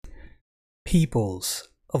Peoples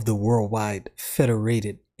of the worldwide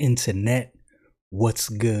federated internet, what's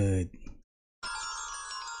good?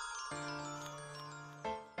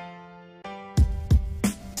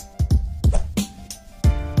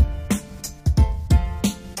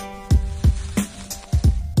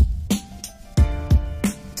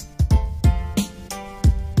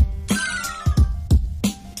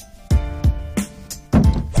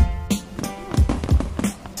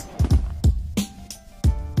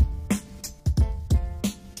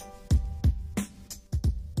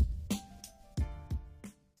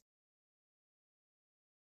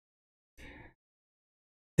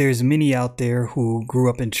 There's many out there who grew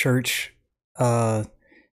up in church,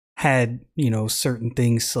 had, certain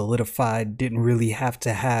things solidified, didn't really have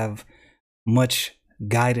to have much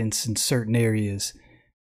guidance in certain areas.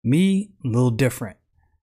 Me, a little different.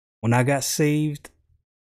 When I got saved,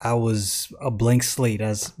 I was a blank slate,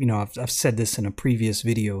 as I've said this in a previous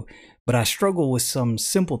video, but I struggle with some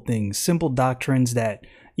simple things, simple doctrines that,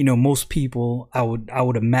 most people, I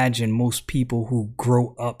would imagine most people who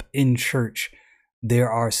grow up in church,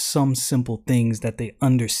 there are some simple things that they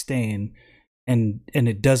understand, and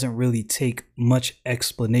it doesn't really take much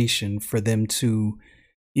explanation for them to,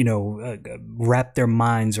 wrap their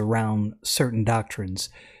minds around certain doctrines.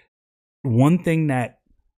 One thing that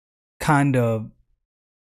kind of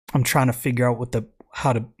I'm trying to figure out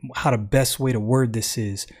how the best way to word this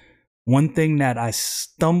is. One thing that I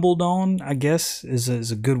stumbled on, I guess, is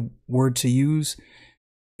a good word to use,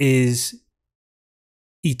 is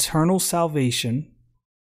eternal salvation,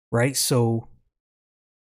 right? So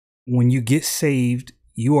when you get saved,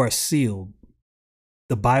 you are sealed.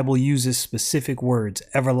 The Bible uses specific words: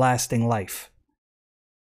 everlasting life,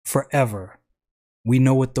 forever. We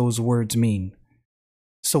know what those words mean.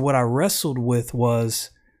 So what I wrestled with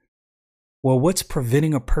was, well, what's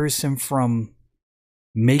preventing a person from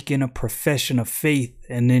making a profession of faith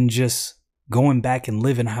and then just going back and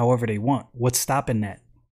living however they want? What's stopping that?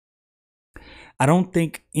 I don't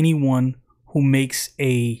think anyone who makes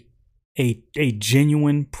a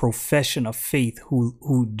genuine profession of faith,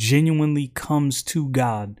 who genuinely comes to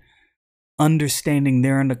God, understanding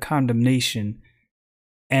they're under condemnation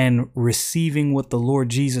and receiving what the Lord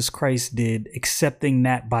Jesus Christ did, accepting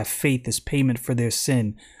that by faith as payment for their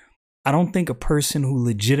sin, I don't think a person who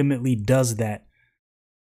legitimately does that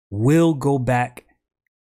will go back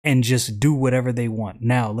and just do whatever they want.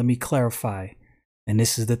 Now, let me clarify. And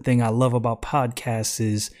this is the thing I love about podcasts,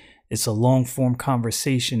 is it's a long form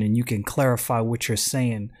conversation and you can clarify what you're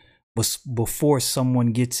saying before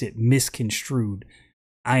someone gets it misconstrued.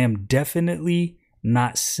 I am definitely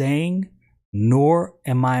not saying, nor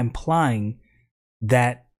am I implying,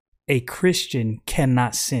 that a Christian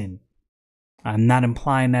cannot sin. I'm not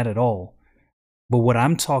implying that at all. But what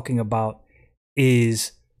I'm talking about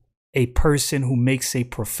is a person who makes a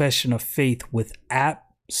profession of faith with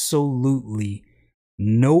absolutely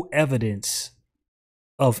no evidence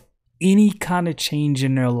of any kind of change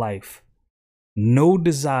in their life, no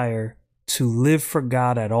desire to live for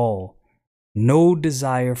God at all, no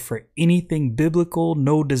desire for anything biblical,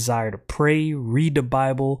 no desire to pray, read the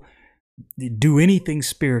Bible, do anything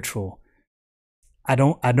spiritual. I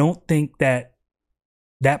don't think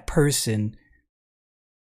that person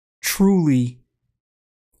truly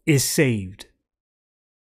is saved.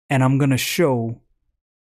 And I'm going to show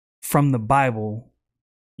from the Bible,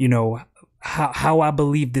 how I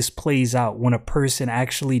believe this plays out when a person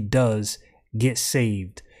actually does get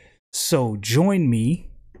saved. So join me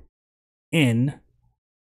in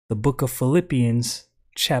the book of Philippians,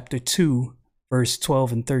 chapter 2, verse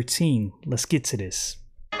 12 and 13. Let's get to this.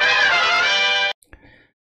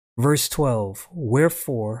 Verse 12,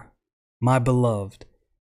 wherefore, my beloved,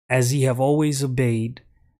 as ye have always obeyed,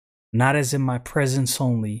 not as in my presence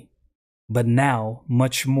only, but now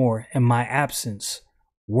much more in my absence,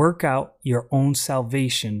 work out your own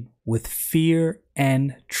salvation with fear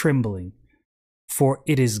and trembling. For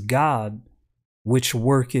it is God which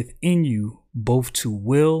worketh in you both to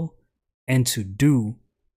will and to do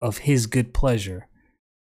of his good pleasure.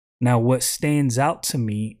 Now, what stands out to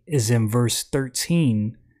me is in verse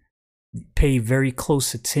 13, pay very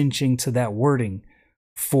close attention to that wording.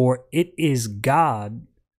 For it is God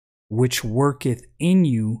which worketh in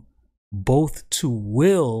you both to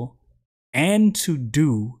will and to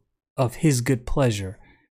do of his good pleasure.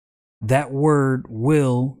 That word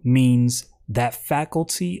will means that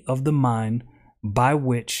faculty of the mind by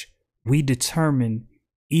which we determine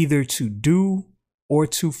either to do or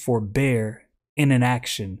to forbear in an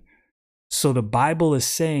action. So the Bible is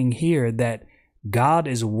saying here that God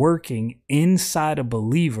is working inside a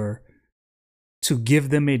believer to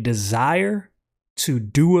give them a desire to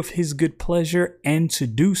do of his good pleasure and to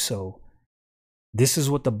do so. This is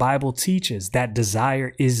what the Bible teaches. That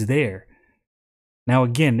desire is there. Now,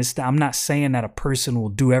 again, I'm not saying that a person will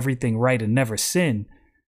do everything right and never sin,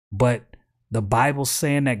 but the Bible's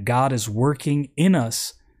saying that God is working in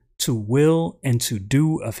us to will and to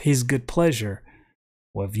do of his good pleasure.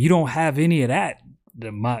 Well, if you don't have any of that,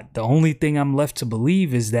 the only thing I'm left to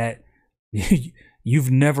believe is that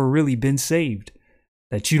you've never really been saved,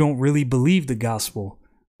 that you don't really believe the gospel,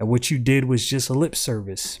 that what you did was just a lip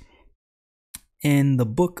service. In the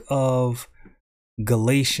book of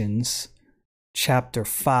Galatians, chapter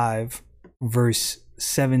 5, verse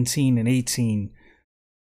 17 and 18,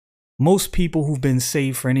 most people who've been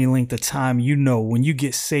saved for any length of time, when you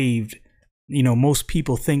get saved, most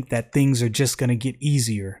people think that things are just going to get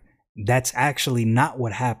easier. That's actually not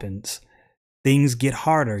what happens. Things get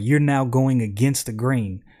harder. You're now going against the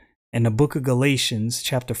grain. In the book of Galatians,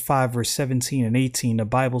 chapter 5, verse 17 and 18, the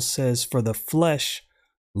Bible says, "For the flesh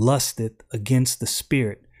lusteth against the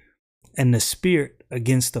spirit, and the spirit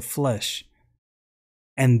against the flesh.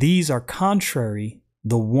 And these are contrary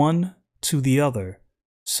the one to the other,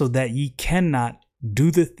 so that ye cannot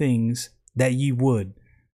do the things that ye would.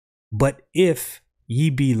 But if ye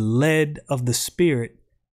be led of the Spirit,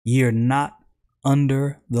 ye are not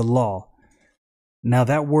under the law." Now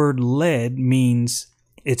that word led means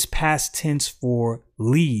it's past tense for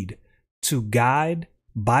lead, to guide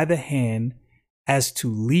by the hand, as to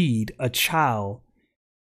lead a child.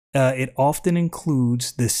 It often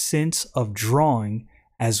includes the sense of drawing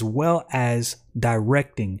as well as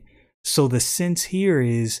directing. So the sense here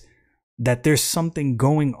is that there's something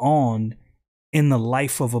going on in the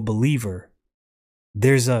life of a believer.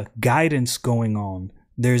 There's a guidance going on.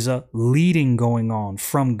 There's a leading going on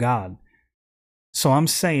from God. So I'm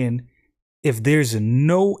saying, if there's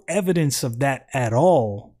no evidence of that at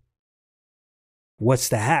all, what's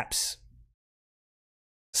the haps?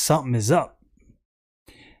 Something is up.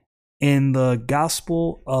 In the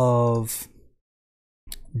Gospel of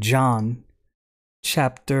John,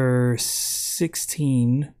 chapter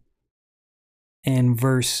 16 and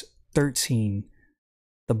verse 13,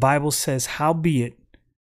 the Bible says, "Howbeit,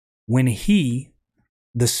 when he,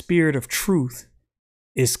 the Spirit of truth,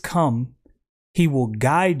 is come, he will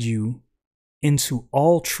guide you into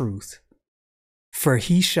all truth. For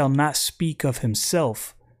he shall not speak of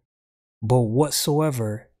himself, but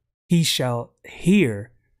whatsoever he shall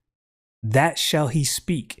hear, that shall he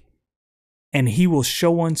speak, and he will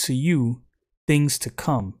show unto you things to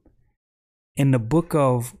come." In the book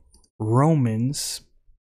of Romans,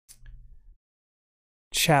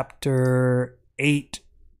 chapter 8,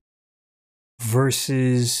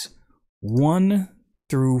 verses 1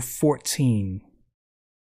 through 14.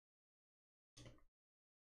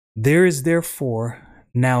 "There is therefore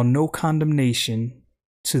now no condemnation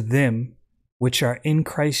to them which are in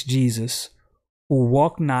Christ Jesus, who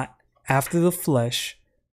walk not after the flesh,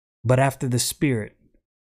 but after the Spirit.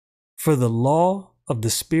 For the law of the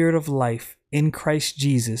Spirit of life in Christ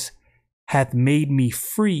Jesus hath made me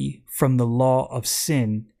free from the law of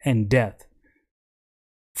sin and death.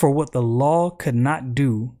 For what the law could not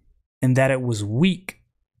do, in that it was weak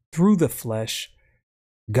through the flesh,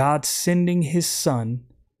 God sending his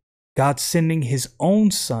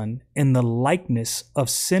own Son in the likeness of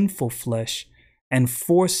sinful flesh, and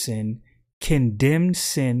for sin condemned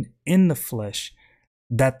sin in the flesh,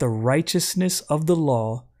 that the righteousness of the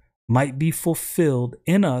law might be fulfilled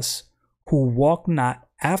in us who walk not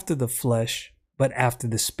after the flesh, but after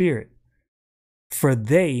the Spirit. For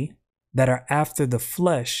they that are after the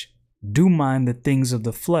flesh do mind the things of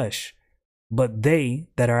the flesh, but they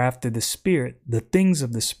that are after the Spirit, the things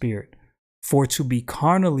of the Spirit. For to be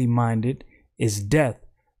carnally minded is death,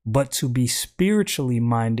 but to be spiritually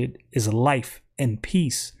minded is life and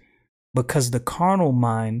peace. Because the carnal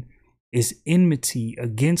mind is enmity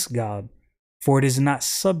against God, for it is not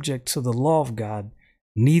subject to the law of God,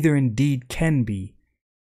 neither indeed can be.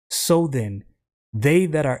 So then, they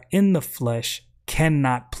that are in the flesh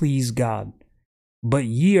cannot please God. But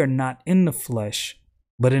ye are not in the flesh,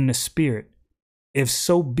 but in the Spirit, if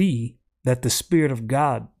so be that the Spirit of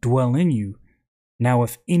God dwell in you. Now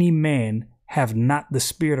if any man have not the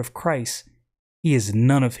Spirit of Christ, he is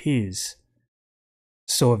none of his.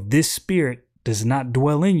 So if this Spirit does not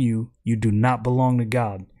dwell in you, you do not belong to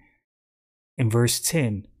God." In verse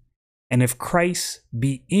 10, "And if Christ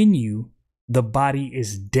be in you, the body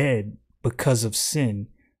is dead because of sin,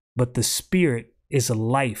 but the Spirit is a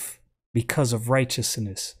life because of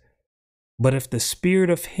righteousness. But if the Spirit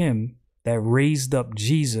of him that raised up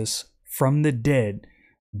Jesus from the dead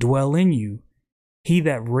dwell in you, he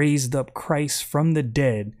that raised up Christ from the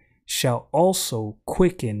dead shall also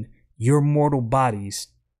quicken your mortal bodies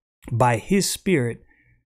by his Spirit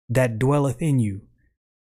that dwelleth in you.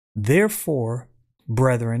 Therefore,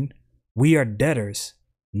 brethren, we are debtors,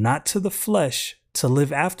 not to the flesh, to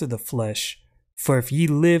live after the flesh. For if ye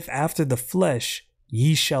live after the flesh,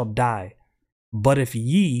 ye shall die. But if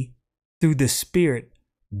ye, through the Spirit,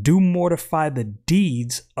 do mortify the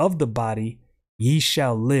deeds of the body, ye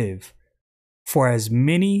shall live. For as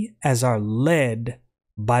many as are led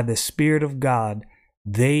by the Spirit of God,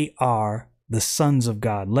 they are the sons of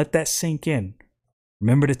God. Let that sink in.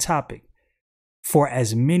 Remember the topic. For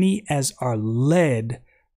as many as are led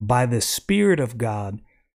by the Spirit of God,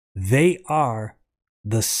 they are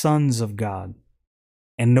the sons of God.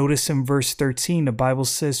 And notice in verse 13, the Bible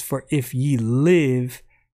says, for if ye live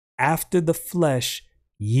after the flesh,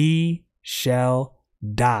 ye shall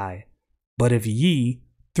die. But if ye,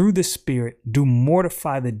 through the Spirit, do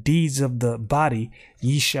mortify the deeds of the body,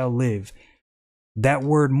 ye shall live. That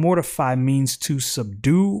word mortify means to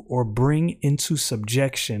subdue or bring into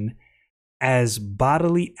subjection as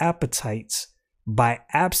bodily appetites by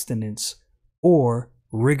abstinence or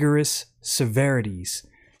rigorous severities.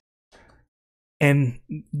 And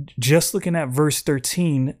just looking at verse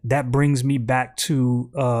 13, that brings me back to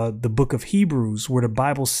the book of Hebrews, where the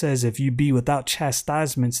Bible says, if you be without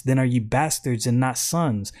chastisements, then are ye bastards and not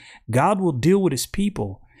sons. God will deal with his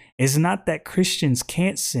people. It's not that Christians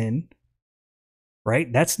can't sin,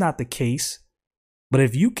 right? That's not the case. But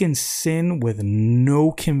if you can sin with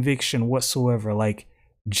no conviction whatsoever, like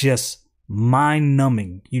just mind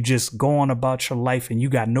numbing, you just go on about your life and you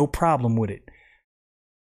got no problem with it,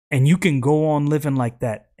 and you can go on living like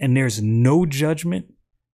that, and there's no judgment,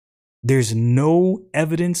 there's no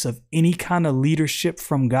evidence of any kind of leadership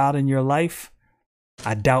from God in your life,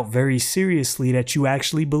 I doubt very seriously that you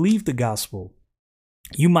actually believe the gospel.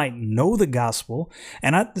 You might know the gospel,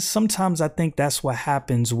 and sometimes I think that's what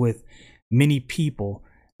happens with many people.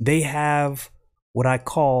 They have what I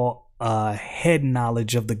call head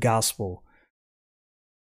knowledge of the gospel.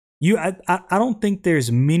 I don't think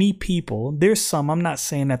there's many people. There's some, I'm not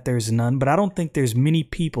saying that there's none, but I don't think there's many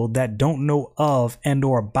people that don't know of and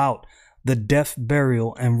or about the death,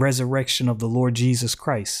 burial, and resurrection of the Lord Jesus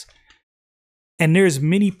Christ. And there's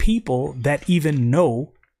many people that even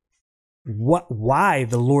know why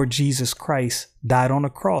the Lord Jesus Christ died on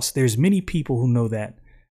a cross. There's many people who know that.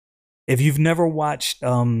 If you've never watched,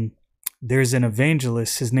 there's an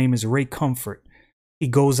evangelist, his name is Ray Comfort. He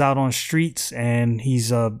goes out on streets and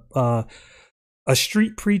he's a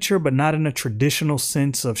street preacher, but not in a traditional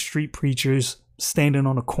sense of street preachers standing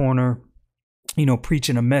on a corner,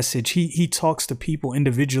 preaching a message. He talks to people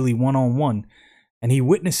individually, one-on-one, and he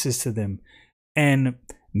witnesses to them. And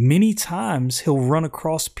many times he'll run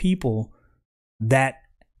across people that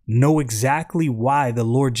know exactly why the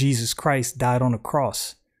Lord Jesus Christ died on a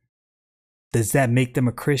cross. Does that make them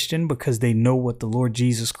a Christian because they know what the Lord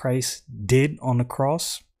Jesus Christ did on the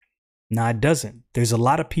cross? No, it doesn't. There's a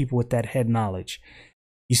lot of people with that head knowledge.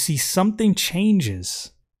 You see, something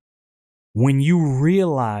changes when you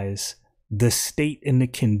realize the state and the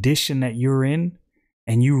condition that you're in,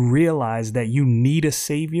 and you realize that you need a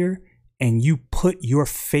savior, and you put your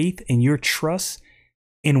faith and your trust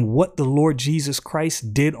in what the Lord Jesus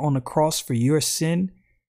Christ did on the cross for your sin.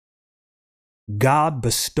 God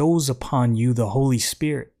bestows upon you the Holy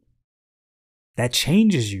Spirit. That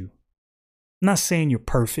changes you. I'm not saying you're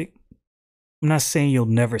perfect. I'm not saying you'll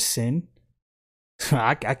never sin.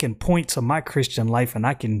 I can point to my Christian life and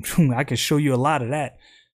I can show you a lot of that.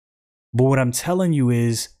 But what I'm telling you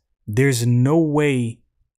is there's no way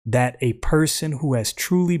that a person who has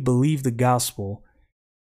truly believed the gospel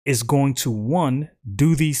is going to, one,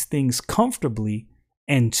 do these things comfortably,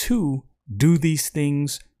 and two, do these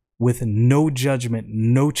things with no judgment,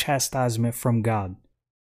 no chastisement from God.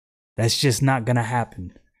 That's just not going to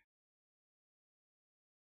happen.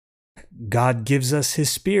 God gives us his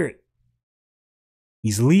Spirit.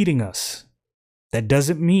 He's leading us. That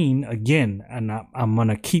doesn't mean, again, and I'm going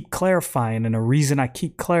to keep clarifying, and the reason I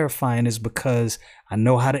keep clarifying is because I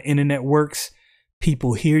know how the internet works.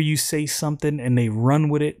 People hear you say something and they run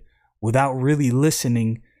with it without really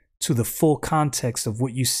listening to the full context of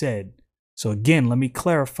what you said. So again, let me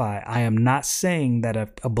clarify. I am not saying that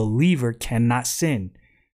a believer cannot sin.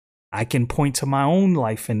 I can point to my own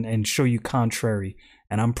life and show you contrary.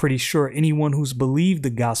 And I'm pretty sure anyone who's believed the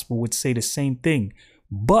gospel would say the same thing.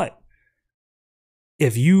 But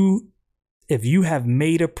if you have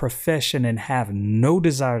made a profession and have no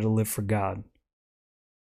desire to live for God,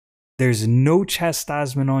 there's no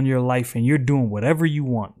chastisement on your life and you're doing whatever you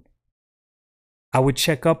want, I would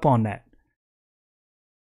check up on that.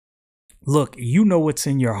 Look, you know what's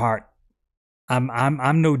in your heart.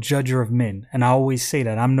 I'm no judger of men, and I always say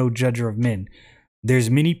that I'm no judger of men. There's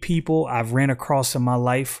many people I've ran across in my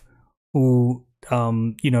life who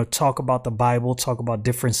talk about the Bible, talk about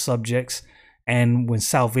different subjects, and when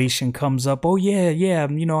salvation comes up, oh yeah,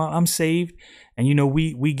 I'm saved, and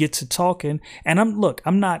we get to talking, and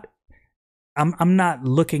I'm not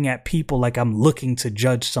looking at people like I'm looking to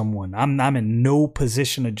judge someone. I'm in no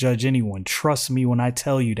position to judge anyone. Trust me when I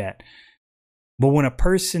tell you that. But when a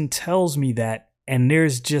person tells me that and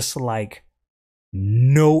there's just like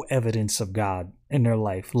no evidence of God in their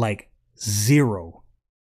life, like zero,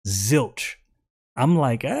 zilch, I'm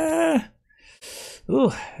like, if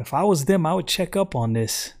I was them, I would check up on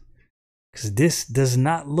this, because this does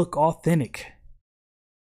not look authentic.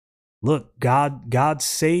 Look, God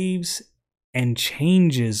saves and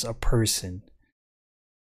changes a person.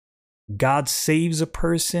 God saves a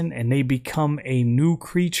person and they become a new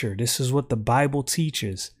creature. This is what the Bible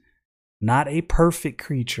teaches. Not a perfect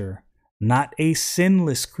creature, not a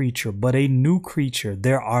sinless creature, but a new creature.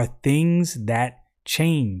 There are things that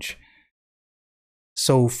change.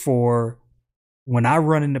 So for when I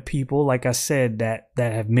run into people, like I said, that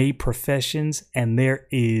have made professions and there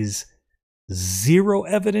is zero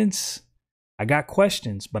evidence, I got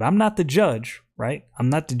questions, but I'm not the judge, right? I'm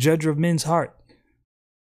not the judge of men's heart.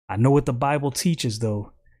 I know what the Bible teaches,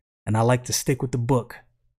 though, and I like to stick with the book.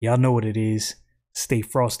 Y'all know what it is. Stay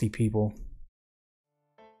frosty, people.